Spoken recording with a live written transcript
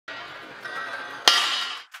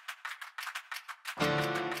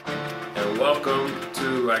welcome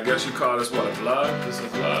to, I guess you call this what, a vlog? This is a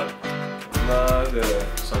vlog?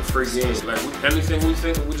 Vlog, some free games. Like anything we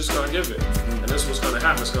think, we're just gonna give it. And this is what's gonna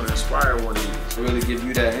happen. It's gonna inspire one of you. To really give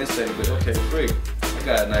you that insight, but okay, freak, I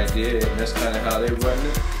got an idea, and that's kind of how they run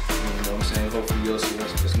it. You know what I'm saying? Hopefully you'll see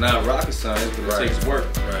it's not rocket science, but it takes work.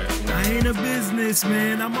 Right. You know? I ain't a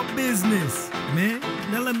businessman, I'm a business, man.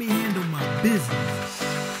 Now let me handle my business.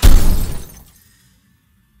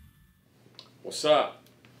 What's up?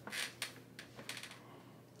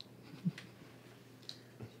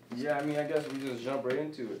 Yeah, I mean, I guess we just jump right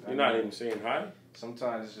into it. You're not even saying hi?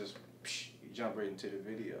 Sometimes it's just, psh, you jump right into the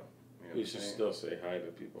video. You should still say hi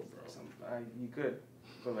to people, bro. You could.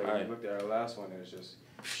 But like, you looked at our last one, it was just,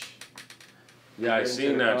 psh. Yeah, I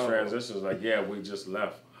seen that transition. It was like, yeah, we just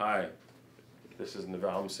left. Hi. This is Neville.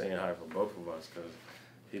 I'm saying hi for both of us because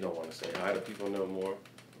he don't want to say hi to people no more.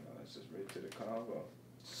 Let's just right to the combo.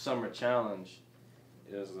 Summer challenge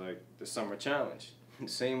is like the summer challenge. The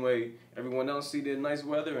same way everyone else see the nice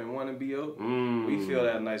weather and want to be out, we feel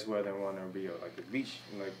that nice weather and want to be out. Like the beach,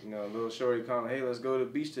 like, you know, a little shorty come, hey, let's go to the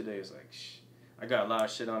beach today. It's like, shh, I got a lot of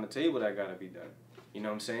shit on the table that got to be done. You know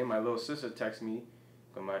what I'm saying? My little sister texted me,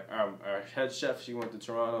 but our head chef, she went to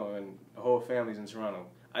Toronto, and the whole family's in Toronto.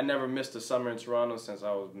 I never missed a summer in Toronto since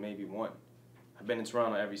I was maybe 1. I've been in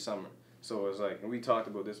Toronto every summer. So it was like, and we talked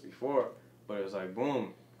about this before, but it was like,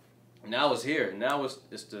 boom. Now it's here. Now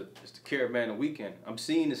it's the Caribana Weekend. I'm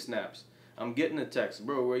seeing the snaps. I'm getting the text,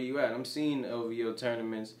 bro. Where you at? I'm seeing OVO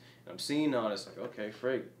tournaments. And I'm seeing all this. Like, okay,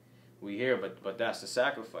 frig, we here, but that's the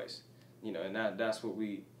sacrifice, you know. And that's what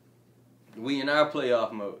we in our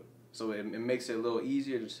playoff mode. So it makes it a little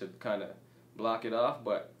easier to kind of block it off.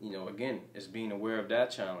 But you know, again, it's being aware of that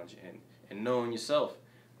challenge and knowing yourself.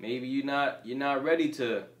 Maybe you're not ready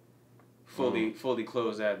to fully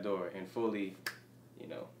close that door and fully, you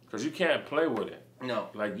know. Because you can't play with it. No.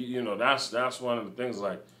 Like, you know, that's one of the things,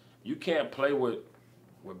 like, you can't play with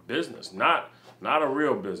business. Not a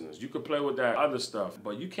real business. You could play with that other stuff,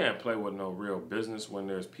 but you can't play with no real business when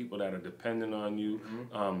there's people that are dependent on you.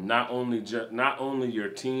 Not only your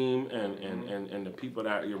team and the people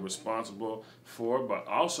that you're responsible for, but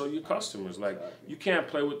also your customers. Like, you can't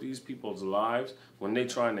play with these people's lives when they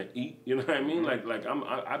trying to eat. You know what I mean? Like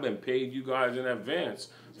I've been paid you guys in advance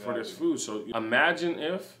for this food. So imagine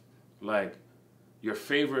if, like, your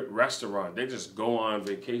favorite restaurant, they just go on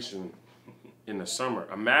vacation in the summer.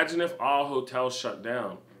 Imagine if all hotels shut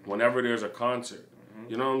down whenever there's a concert.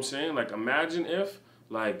 You know what I'm saying? Like, imagine if,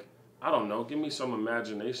 like, I don't know, give me some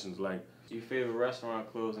imaginations. Like, your favorite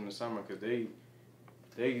restaurant closed in the summer because they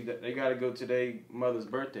got to go to their mother's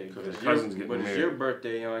birthday. Because their cousin's getting married. But it's your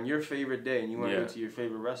birthday on your favorite day, and you want to go to your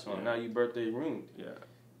favorite restaurant. Now your birthday ruined.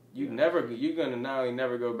 You're gonna not only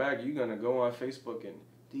never go back. You're gonna go on Facebook and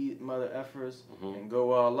these mother effers and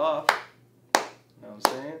go all off. You know what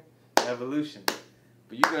I'm saying? Evolution.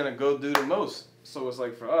 But you're gonna go do the most. So it's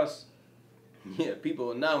like for us,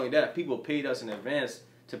 people, not only that, people paid us in advance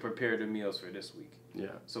to prepare the meals for this week.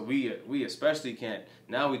 So we especially can't.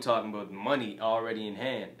 Now we talking about money already in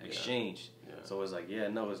hand, exchange. So it's like,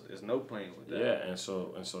 there's no playing with that. And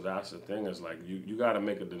so that's the thing, is like you gotta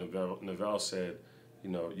make Neville said, you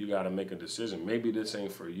know, you gotta make a decision. Maybe this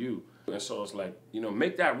ain't for you. And so it's like, you know,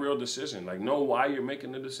 make that real decision. Like, know why you're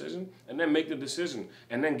making the decision, and then make the decision,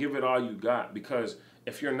 and then give it all you got. Because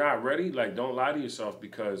if you're not ready, like, don't lie to yourself,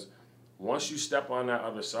 because once you step on that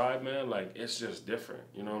other side, man, like, it's just different.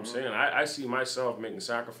 You know what I'm saying? I see myself making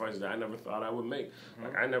sacrifices that I never thought I would make.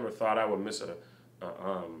 Like, I never thought I would miss a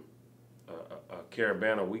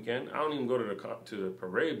Caribana Weekend. I don't even go to the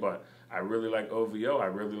parade, but I really like OVO. I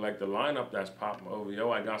really like the lineup that's popping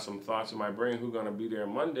OVO. I got some thoughts in my brain who's gonna be there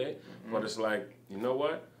Monday, but it's like, you know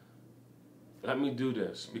what? Let me do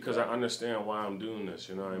this because I understand why I'm doing this.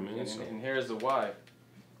 You know what I mean? And here's the why.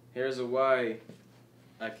 Here's the why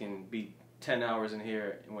I can be 10 hours in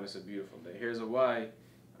here when it's a beautiful day. Here's the why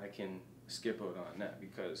I can skip out on that,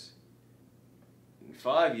 because in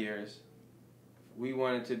 5 years we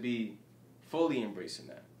wanted to be fully embracing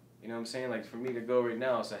that. You know what I'm saying? Like, for me to go right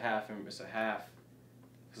now, it's a half.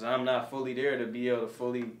 Because I'm not fully there to be able to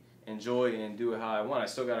fully enjoy and do it how I want. I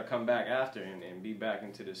still got to come back after and be back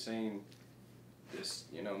into the same,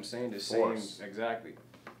 you know what I'm saying? The force. Same, exactly.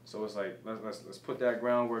 So it's like, let's put that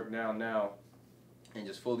groundwork down now and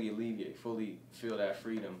just fully alleviate, fully feel that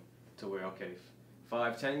freedom to where, okay,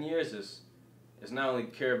 5-10 years is not only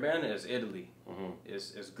Caribana, it's Italy.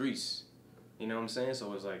 It's Greece. You know what I'm saying?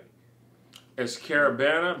 So it's like, it's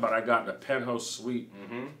Caribana, but I got the penthouse suite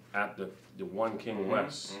at the the One King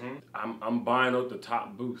West. I'm buying out the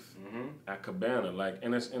top booth at Cabana. Like,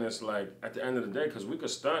 and it's like at the end of the day, because we could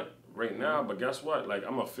stunt right now, but guess what? Like,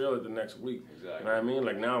 I'm gonna feel it the next week. Exactly. You know what I mean?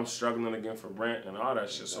 Like, now I'm struggling again for rent and all that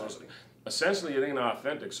shit. So it's, essentially, it ain't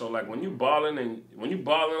authentic. So like when you balling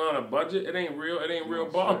on a budget, it ain't real. It ain't real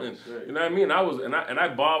balling. Sure. You know what I mean? I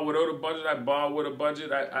balled without a budget. I balled with a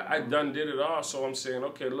budget. I done did it all. So I'm saying,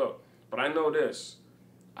 okay, look, but I know this.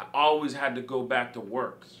 I always had to go back to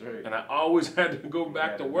work, and I always had to go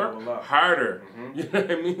back to work harder. You know what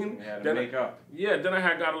I mean? You had to make up. Yeah. Then I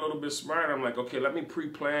had got a little bit smarter. I'm like, okay, let me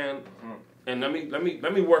pre-plan, and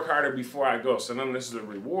let me work harder before I go. So then this is a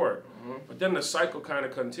reward. But then the cycle kind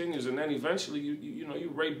of continues, and then eventually you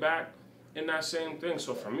right back in that same thing.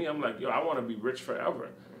 So for me, I'm like, yo, I want to be rich forever.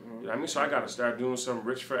 You know what I mean? So I got to start doing some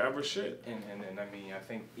rich forever shit. And I mean, I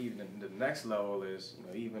think even the next level is,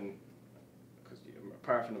 even because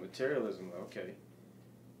apart from the materialism, okay,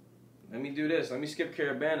 let me do this. Let me skip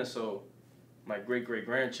Caribana so my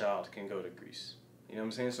great-great-grandchild can go to Greece. You know what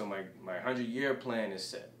I'm saying? So my 100-year plan is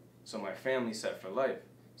set. So my family's set for life.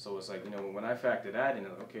 So it's like, when I factor that in,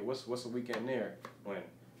 okay, what's a weekend there? When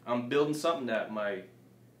I'm building something that my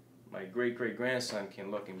great-great-grandson can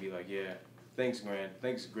look and be like, yeah, thanks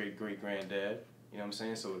great-great-granddad. You know what I'm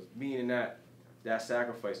saying? So it's being in that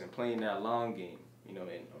sacrifice and playing that long game, and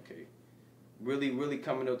okay, really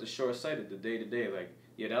coming out the short sight of the day-to-day. Like,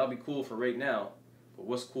 yeah, that'll be cool for right now, but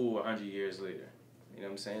what's cool 100 years later? You know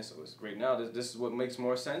what I'm saying? So it's right now, this is what makes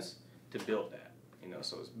more sense to build that.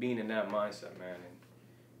 So it's being in that mindset, man, and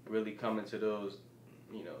really coming to those,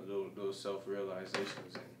 those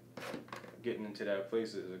self-realizations, and getting into that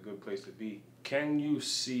place is a good place to be. Can you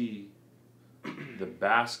see the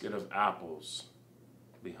basket of apples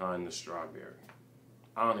behind the strawberry?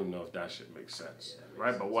 I don't even know if that shit makes sense,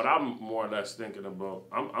 right? But what I'm more or less thinking about,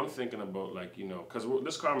 I'm thinking about, like, because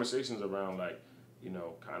this conversation's around, like,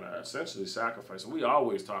 kind of essentially sacrifice. We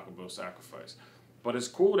always talk about sacrifice. But it's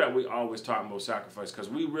cool that we always talk about sacrifice, because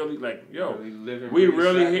we really, like, yo, we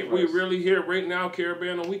really here right now,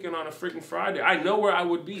 Caribana Weekend on a freaking Friday. I know where I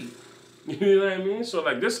would be. You know what I mean? So,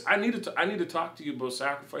 like, this, I need to talk to you about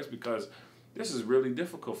sacrifice, because this is really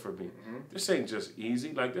difficult for me. This ain't just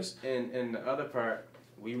easy like this. And the other part,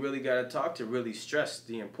 we really got to talk to really stress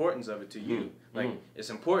the importance of it to you. Like,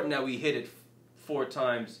 it's important that we hit it 4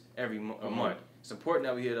 times every month. It's important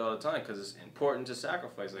that we hit it all the time, because it's important to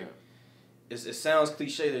sacrifice. Like, it sounds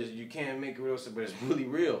cliche that you can't make it real, but it's really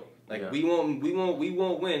real. Like, we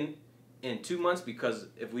won't win in 2 months, because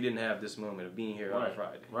if we didn't have this moment of being here on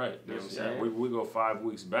Friday. Right. You know what I'm saying? We go 5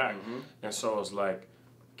 weeks back. And so it's like,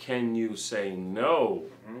 can you say no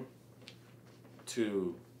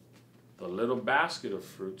to the little basket of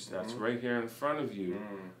fruits that's right here in front of you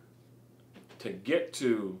to get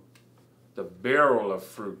to the barrel of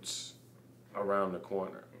fruits around the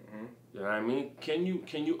corner? You know what I mean? Can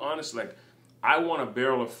you honestly, like, I want a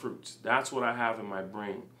barrel of fruits. That's what I have in my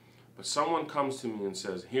brain. But someone comes to me and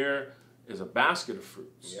says, here is a basket of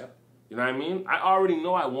fruits. Yeah. You know what I mean? I already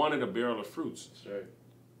know I wanted a barrel of fruits. That's right.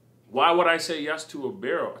 Why would I say yes to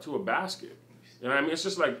a basket? You know what I mean? It's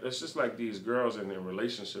just like these girls in their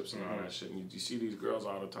relationships and all that shit. And you see these girls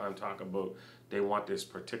all the time talk about they want this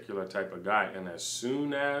particular type of guy. And as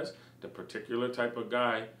soon as the particular type of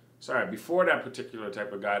guy, before that particular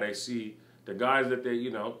type of guy, they see the guys that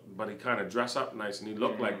they, but he kind of dress up nice and he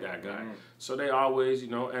look like that guy. So they always,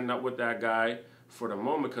 end up with that guy for the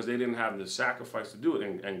moment, because they didn't have the sacrifice to do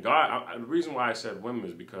it. And God, the reason why I said women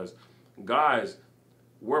is because guys,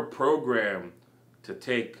 we're programmed to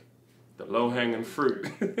take the low-hanging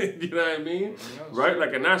fruit. You know what I mean? Right?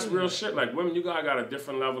 Like, and that's real shit. Like, women, you got a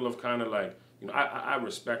different level of kind of like, I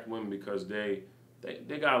respect women because they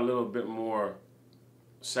got a little bit more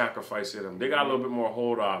sacrifice in them. They got a little bit more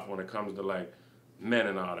hold off when it comes to, like, men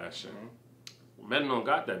and all that shit. Men don't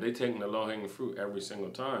got that. They taking the low-hanging fruit every single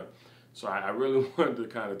time. So I really wanted to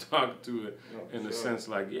kind of talk to it in the sense,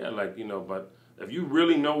 like, yeah, like, but if you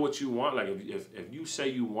really know what you want, like, if you say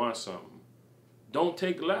you want something, don't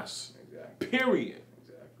take less. Exactly. Period.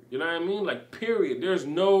 Exactly. You know what I mean? Like, period. There's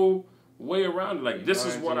no way around it. Like, this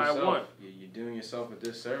is what I want. You're doing yourself a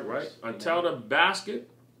disservice. Right? Until the basket,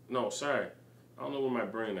 I don't know where my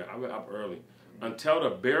brain is. I've been up early. Until the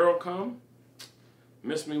barrel come,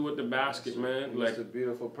 miss me with the basket, man. Like, it's a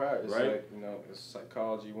beautiful part. It's right? like, it's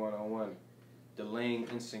psychology 101. Delaying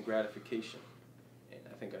instant gratification. And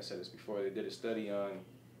I think I said this before. They did a study on,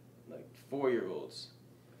 like, 4-year-olds.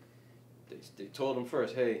 They told them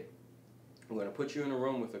first, hey, we're going to put you in a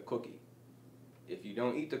room with a cookie. If you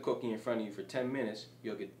don't eat the cookie in front of you for 10 minutes,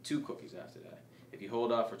 you'll get 2 cookies after that. If you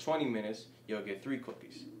hold off for 20 minutes, you'll get 3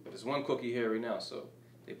 cookies. But there's 1 cookie here right now, so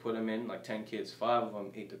They put them in, like 10 kids. 5 of them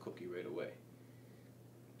ate the cookie right away.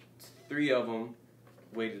 3 of them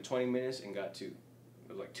waited 20 minutes and got 2.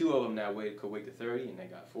 But like 2 of them now could wait to 30 and they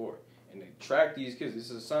got 4. And they track these kids. This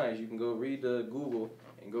is a science. You can go read the Google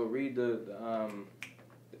and go read the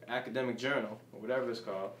academic journal or whatever it's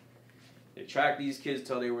called. They tracked these kids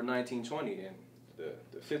till they were 19, 20, and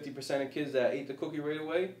the 50% of kids that ate the cookie right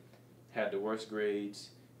away had the worst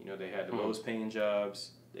grades. You know, they had the lowest paying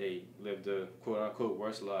jobs. They lived the quote-unquote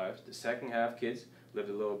worst lives. The second half kids lived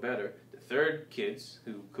a little better. The third kids,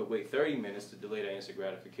 who could wait 30 minutes to delay that instant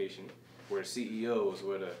gratification, were the CEOs,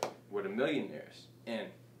 were the millionaires. And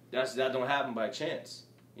that don't happen by chance.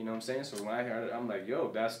 You know what I'm saying? So when I heard it, I'm like,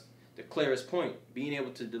 yo, that's the clearest point. Being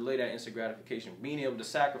able to delay that instant gratification. Being able to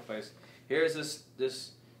sacrifice. Here's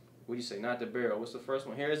this what do you say? Not the barrel. What's the first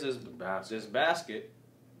one? Here's this basket.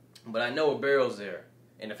 But I know a barrel's there.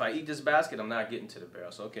 And if I eat this basket, I'm not getting to the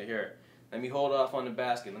barrel. So, okay, here. Let me hold off on the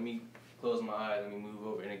basket. Let me close my eyes. Let me move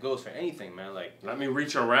over. And it goes for anything, man. Like, let me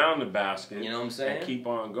reach around the basket. You know what I'm saying? And keep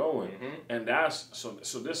on going. And that's so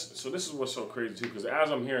this is what's so crazy too. Because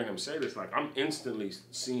as I'm hearing him say this, like I'm instantly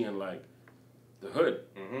seeing like the hood.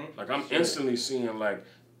 Like I'm instantly seeing like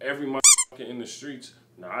every motherfucker in the streets.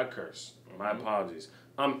 Now I curse. My apologies.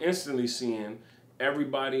 I'm instantly seeing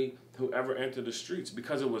everybody who ever entered the streets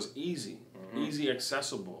because it was easy. Easy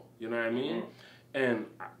accessible, you know what I mean? And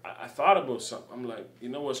I thought about something. I'm like, you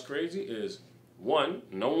know what's crazy is, one,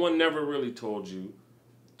 no one never really told you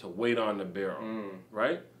to wait on the barrel,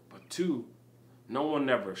 right? But 2, no one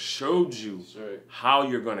never showed you how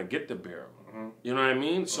you're going to get the barrel. You know what I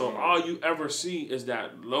mean? So all you ever see is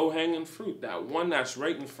that low-hanging fruit, that one that's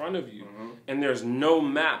right in front of you. And there's no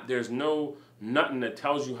map, there's nothing that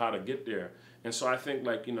tells you how to get there. And so I think,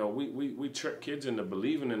 like, you know, we trick kids into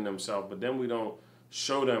believing in themselves, but then we don't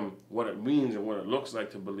show them what it means and what it looks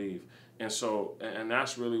like to believe. And so, and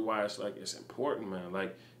that's really why it's like, it's important, man.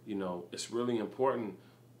 Like, you know, it's really important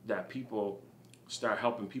that people start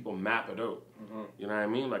helping people map it out. You know what I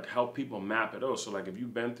mean? Like, help people map it out. So, like, if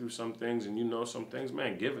you've been through some things and you know some things,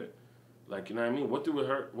 man, give it. Like, you know what I mean? What do it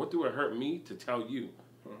hurt me to tell you?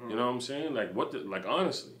 You know what I'm saying? Like, like,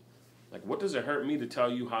 honestly. Like, what does it hurt me to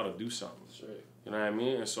tell you how to do something? You know what I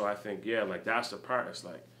mean? And so I think, yeah, like, that's the part. It's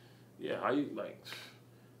like, yeah, how you, like,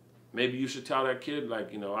 maybe you should tell that kid,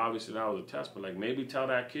 like, you know, obviously that was a test, but, like, maybe tell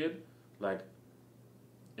that kid, like,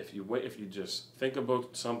 if you just think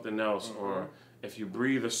about something else, or if you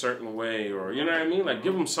breathe a certain way, or, you know what I mean? Like,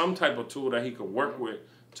 give him some type of tool that he could work with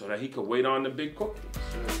so that he could wait on the big cookie.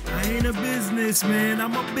 I ain't a businessman,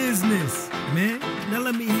 I'm a business, man. Now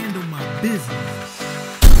let me handle my business.